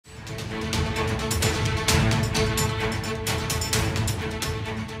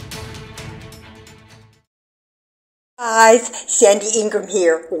Guys, Sandy Ingram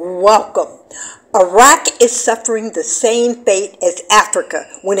here. Welcome. Iraq is suffering the same fate as Africa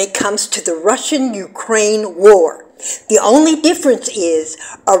when it comes to the Russian-Ukraine war. The only difference is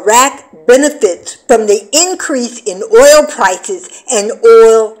Iraq benefits from the increase in oil prices and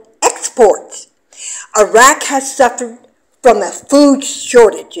oil exports. Iraq has suffered from food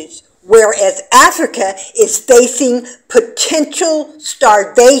shortages, whereas Africa is facing potential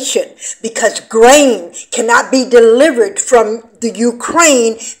starvation because grain cannot be delivered from the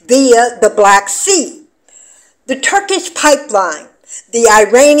Ukraine via the Black Sea. The Turkish pipeline, the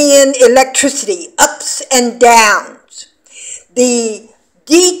Iranian electricity ups and downs, the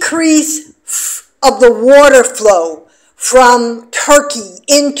decrease of the water flow from Turkey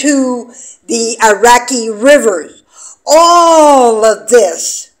into the Iraqi Rivers, all of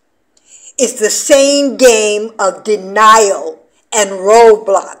this is the same game of denial and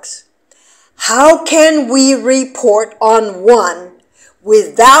roadblocks. How can we report on one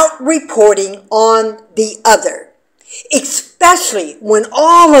without reporting on the other, especially when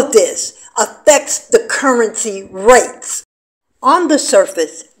all of this affects the currency rates? On the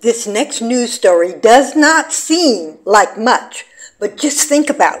surface, this next news story does not seem like much, but just think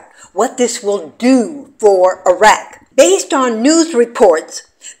about what this will do for Iraq. Based on news reports,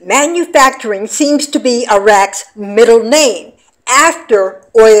 manufacturing seems to be Iraq's middle name after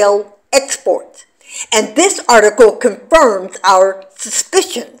oil exports. And this article confirms our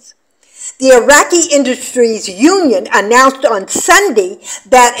suspicions. The Iraqi Industries Union announced on Sunday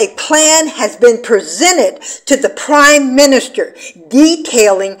that a plan has been presented to the Prime Minister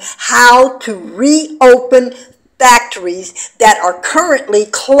detailing how to reopen factories that are currently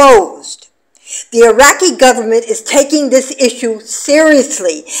closed. The Iraqi government is taking this issue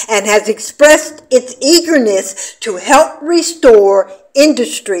seriously and has expressed its eagerness to help restore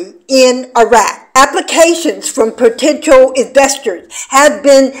industry in Iraq. Applications from potential investors have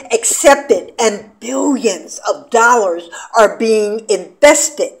been accepted and billions of dollars are being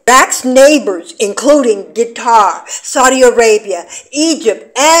invested. Iraq's neighbors, including Qatar, Saudi Arabia,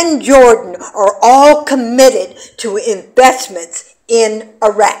 Egypt, and Jordan, are all committed to investments in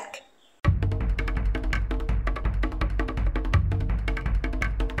Iraq.